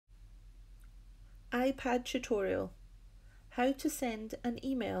iPad tutorial, how to send an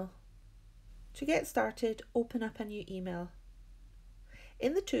email. To get started, open up a new email.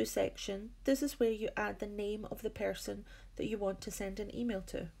 In the To section, this is where you add the name of the person that you want to send an email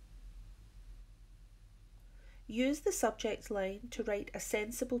to. Use the subject line to write a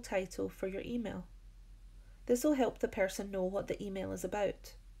sensible title for your email. This will help the person know what the email is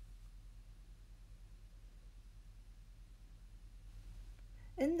about.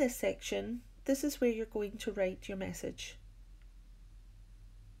 In this section, this is where you're going to write your message.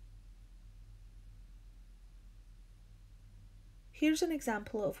 Here's an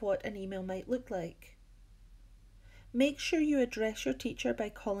example of what an email might look like. Make sure you address your teacher by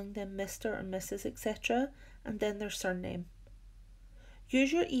calling them Mr. or Mrs. etc. and then their surname.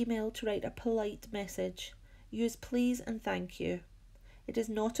 Use your email to write a polite message. Use please and thank you. It is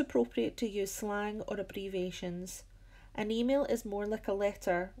not appropriate to use slang or abbreviations. An email is more like a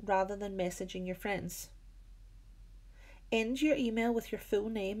letter rather than messaging your friends. End your email with your full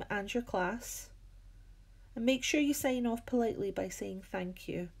name and your class. And make sure you sign off politely by saying thank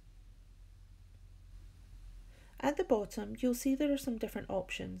you. At the bottom, you'll see there are some different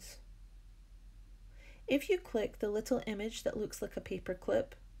options. If you click the little image that looks like a paper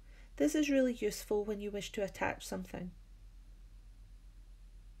clip, this is really useful when you wish to attach something.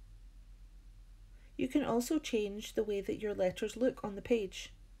 You can also change the way that your letters look on the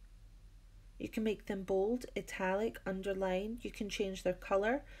page. You can make them bold, italic, underline, you can change their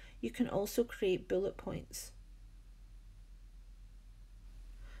colour, you can also create bullet points.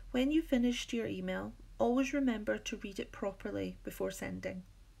 When you've finished your email, always remember to read it properly before sending.